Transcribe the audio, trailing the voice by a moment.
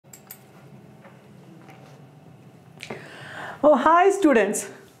Oh, hi students.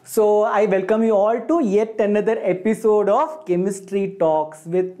 So I welcome you all to yet another episode of Chemistry Talks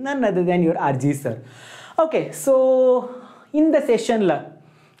with none other than your RG sir. Okay, so in the session la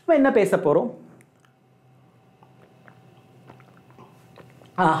என்ன பேச போறோம்?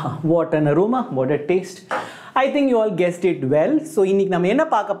 What an aroma, what a taste. I think you all guessed it well. So இன்னைக்கு நம்ம என்ன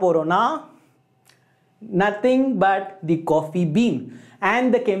பார்க்க போறோம்னா nothing but the coffee bean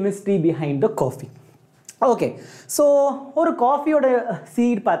and the chemistry behind the coffee. Okay, so ஒரு காஃபியோட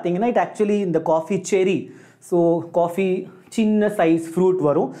seat பார்த்தீங்கன்னா இட் ஆக்சுவலி இந்த காஃபி செரி. So coffee சின்ன சைஸ் ஃப்ரூட்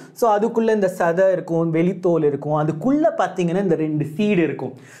வரும். ஸோ அதுக்குள்ளே இந்த சதை இருக்கும், வெளித்தோல் இருக்கும். அதுக்குள்ளே பார்த்தீங்கன்னா இந்த ரெண்டு சீடு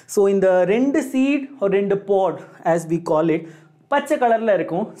இருக்கும். ஸோ இந்த ரெண்டு சீட் ஒரு ரெண்டு பாட் ஆஸ் வி கால் இட் பச்சை கலரில்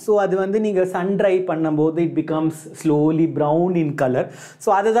இருக்கும். ஸோ அது வந்து நீங்கள் சன் ட்ரை பண்ணும்போது it becomes slowly brown in colour. So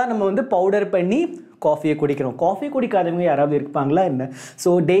அதை தான் நம்ம வந்து பவுடர் பண்ணி காஃபியை குடிக்கிறோம். காஃபி குடிக்காதவங்க யாராவது இருப்பாங்களா என்ன? So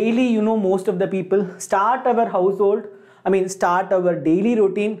daily most of the people start our daily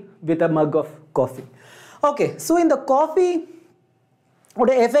routine with a mug of coffee. Okay, so இந்த காஃபி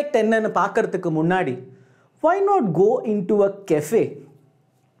ஓட எஃபெக்ட் என்னன்னு பார்க்கறதுக்கு முன்னாடி why not go into a cafe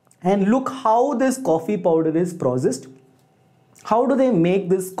and look how this coffee powder is processed? How do they make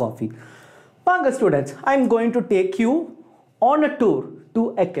this coffee? Panga students, I'm going to take you on a tour to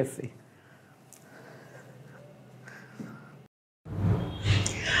a cafe.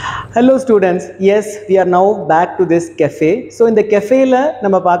 Hello students, yes, we are now back to this cafe. So in the cafe la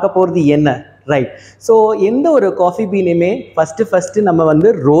நம்ம பார்க்க போறது என்ன, right? So எந்த ஒரு coffee பீனையுமே first நம்ம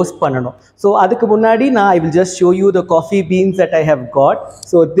வந்து roast பண்ணணும். So அதுக்கு முன்னாடி நான் I will just show you the coffee beans that I have got.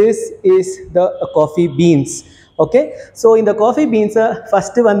 So this is the coffee beans. Okay, so இந்த காஃபி பீன்ஸை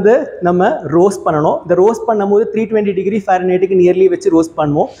ஃபஸ்ட்டு வந்து நம்ம ரோஸ்ட் பண்ணணும். இந்த ரோஸ்ட் பண்ணும்போது 320 டிகிரி ஃபாரன்ஹீட்டுக்கு நியர்லி வச்சு ரோஸ்ட்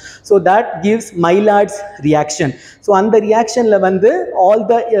பண்ணுவோம். So that gives மைலார்ட்ஸ் reaction. So அந்த ரியாக்ஷனில் வந்து ஆல்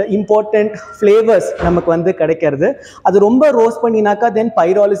த இம்பார்ட்டண்ட் ஃப்ளேவர்ஸ் நமக்கு வந்து கிடைக்கிறது. அது ரொம்ப roast பண்ணினாக்கா then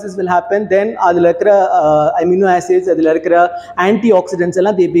pyrolysis will happen. தென் அதில் இருக்கிற அமினோ ஆசிட்ஸ், அதில் இருக்கிற ஆன்டி ஆக்சிடென்ட்ஸ்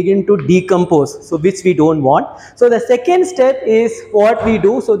எல்லாம் தே begin to decompose. So which we don't want. So the second step is what we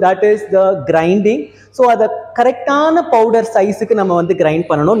do. So that is the grinding. So அதை கரெக்டான powder சைஸுக்கு நம்ம வந்து கிரைண்ட்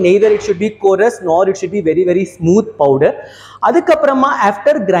பண்ணணும். Neither it should be chorus நார் it should be very very smooth powder. அதுக்கப்புறமா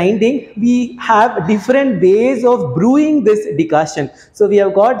after grinding we have different ways of brewing this decoction. So we have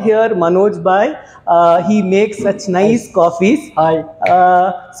got here Manoj bhai. He makes such nice coffees. Hi.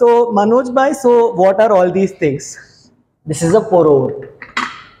 So Manoj bhai, so what are all these things? This is a pour over.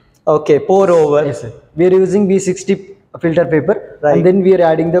 Okay, pour over. Yes, sir. We are using B60 filter paper, right. And then we are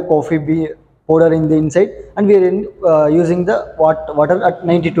adding the coffee powder in the inside, and we are using the water at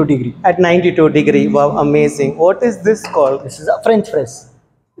 92 degree. At 92 degree. Wow, amazing. What is this called? This is a French press.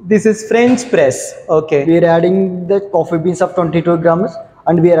 This is French press. Okay. We are adding the coffee beans of 22 grams,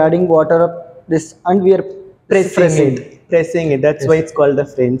 and we are adding water of this, and we are pressing it. That's why it's called the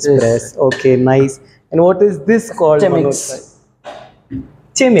French press. Okay, nice. And what is this called?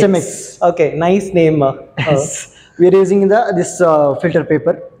 Chemist. Okay, nice name. We are using this filter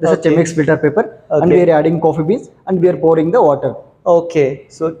paper. This is a chemist filter paper, and we are adding coffee beans, and we are pouring the water. Okay,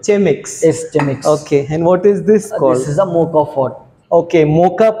 so chemix. Yes, chemix. Okay, and what is this called? This is a mocha pot. Okay,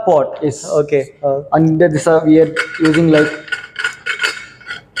 mocha pot. Yes. Okay. And this we are using like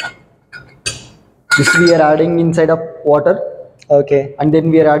this. We are adding inside of water. Okay. And then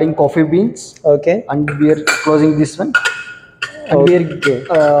we are adding coffee beans. Okay. And we are closing this one. And we are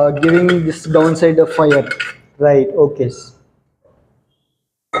giving this downside of fire. Right. Okay.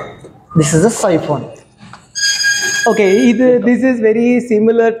 This is a siphon. Okay, this is very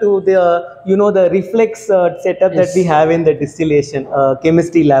similar to the the reflex setup that we have in the distillation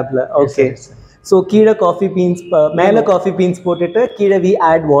chemistry lab. Okay. Yes, yes. So keeda coffee beans mela coffee beans potittu keeda we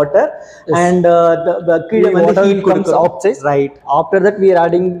add water. Yes. And the keeda water heat comes outside. Right. After that we are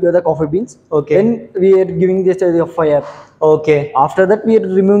adding the coffee beans. Okay. Then we are giving this the fire. Okay. After that we are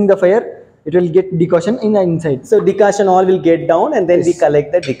removing the fire. It will get decoction in the inside. So decoction all will get down, and then we collect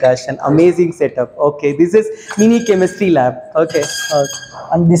the decoction. Amazing setup. Okay, this is mini chemistry lab. Okay.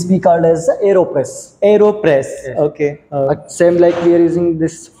 And this we called as AeroPress. AeroPress. Yes. Okay. Same like we are using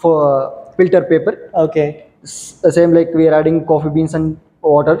this for filter paper. Okay. Same like we are adding coffee beans and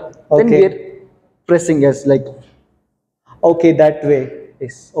water. Okay. Then we are pressing as like. Okay, that way.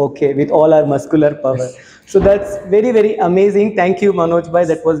 Yes. Okay, with all our muscular power. Yes. So that's very very amazing. Thank you Manoj bhai,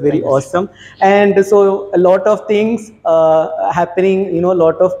 that was very awesome. And so a lot of things happening, a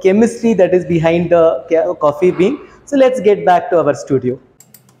lot of chemistry that is behind the coffee bean. So let's get back to our studio.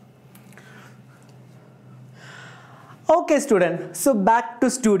 Okay student, so back to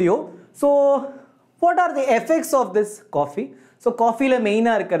studio. So what are the effects of this coffee? So காஃபியில்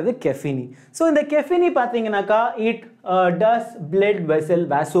மெயினாக இருக்கிறது கெஃபினி. So இந்த கெஃபினி பார்த்தீங்கன்னாக்கா it does blood vessel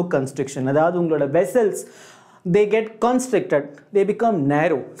வாசோ constriction, அதாவது உங்களோட vessels they get constricted, they become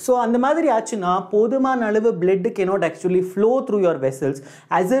narrow. So அந்த மாதிரி ஆச்சுன்னா போதுமான அளவு blood cannot actually flow through your vessels.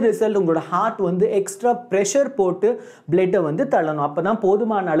 As a result உங்களோட heart வந்து extra pressure போட்டு blood வந்து தள்ளணும். அப்போ தான்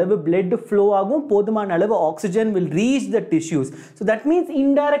போதுமான அளவு blood flow ஆகும், போதுமான அளவு oxygen will reach the tissues. So that means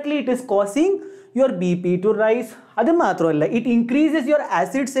indirectly it is causing your BP to rise. அது மாத்திரம் இல்லை, it increases your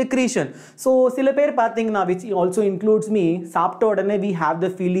acid secretion. So சில பேர் பார்த்தீங்கன்னா, which also includes me, சாப்பிட்ட உடனே we have the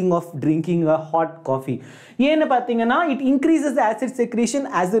feeling of drinking a hot coffee. ஏன்னு பார்த்தீங்கன்னா it increases the acid secretion.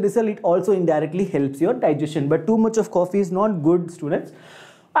 As a result it also indirectly helps your digestion. But too much of coffee is not good, students.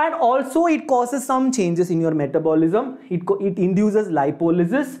 And also it causes some changes in your metabolism. It induces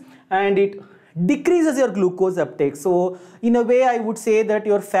lipolysis and it decreases your glucose uptake. So in a way I would say that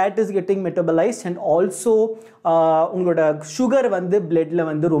your fat is getting metabolized and also உங்களோட sugar வந்து bloodல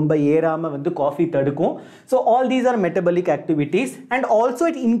வந்து ரொம்ப ஏறாம வந்து coffee தடுக்கும். So all these are metabolic activities and also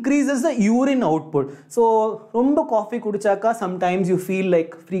it increases the urine output. So ரொம்ப coffee குடிச்சாக்கா sometimes you feel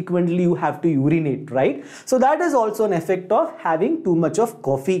like frequently you have to urinate, right? So that is also an effect of having too much of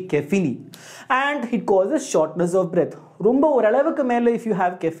coffee, caffeine. And it causes shortness of breath. ரொம்ப ஒரு அளவுக்கு மேலே if you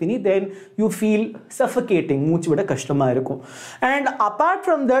have caffeine then you feel suffocating, மூச்சு விட கஷ்டமா இருக்கும். And apart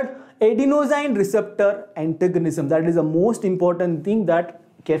from that, adenosine receptor antagonism, that is the most important thing that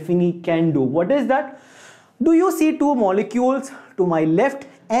caffeine can do. What is that? Do you see two molecules to my left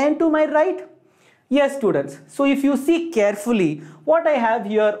and to my right? Yes, students. So if you see carefully what I have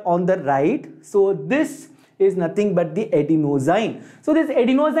here on the right, so this is nothing but the adenosine. So this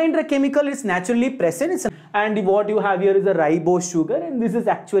adenosine chemical is naturally present, and what you have here is a ribose sugar, and this is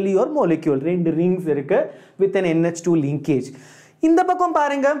actually your molecule. Rendu rings irukku with an NH2 linkage. Indha pakkam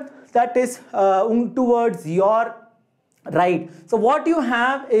parunga, that is towards your right. So what you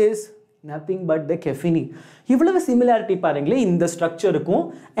have is nothing but the caffeine. இவ்வளவு similarity பாருங்களே இந்த structure இருக்கும்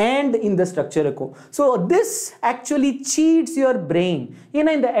and இந்த structure இருக்கும். So this actually cheats your brain.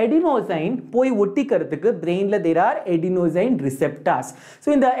 ஏன்னா இந்த adenosine போய் ஒட்டிக்கிறதுக்கு brainல there are adenosine receptors. So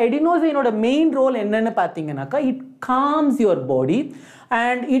இந்த adenosine ஓட main role என்னன்னு பார்த்தீங்கன்னாக்கா it calms your body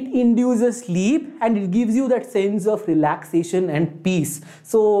and it induces sleep and it gives you that sense of relaxation and peace.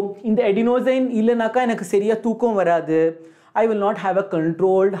 So இந்த adenosine இல்லைனாக்கா எனக்கு சரியா தூக்கம் வராது, I will not have a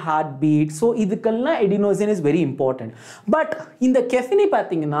controlled heartbeat. So idukalla adenosine is very important. But in the caffeine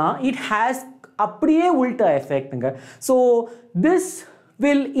pathina it has அப்படியே ulta effect. So this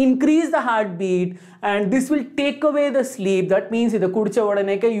will increase the heartbeat and this will take away the sleep. That means idu kudicha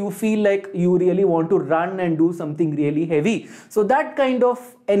odaneke you feel like you really want to run and do something really heavy. So that kind of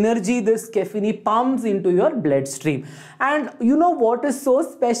energy this caffeine pumps into your bloodstream. And you know what is so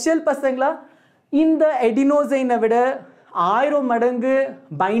special pasangla? In the adenosine vida 1000 மடங்கு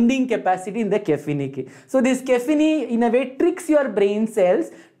binding capacity in the caffeine. So this caffeine in a way tricks your brain cells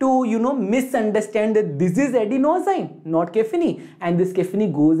to misunderstand that this is adenosine, not caffeine, and this caffeine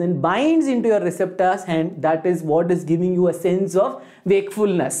goes and binds into your receptors and that is what is giving you a sense of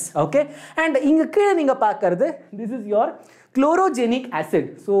wakefulness. Okay, and inga kila ninga paakaradu, this is your chlorogenic acid.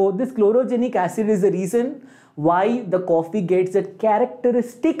 So this chlorogenic acid is the reason why the coffee gets that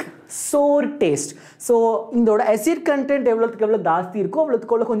characteristic sour taste. So indhoda acid content evladhukku evlo jaasti irukko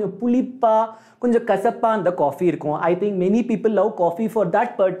avladhukku konjam pulippa konjam kasappa and the coffee irukum. I think many people love coffee for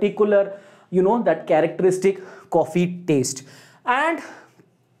that particular that characteristic coffee taste. And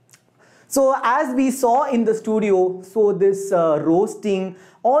so as we saw in the studio, so this roasting,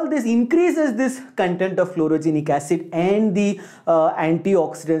 all this increases this content of chlorogenic acid and the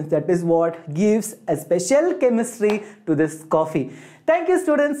antioxidants. That is what gives a special chemistry to this coffee. Thank you,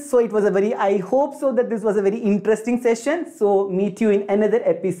 students. So it was I hope so that this was a very interesting session. So meet you in another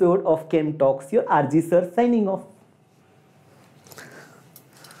episode of Chem Talks. Your RG sir signing off.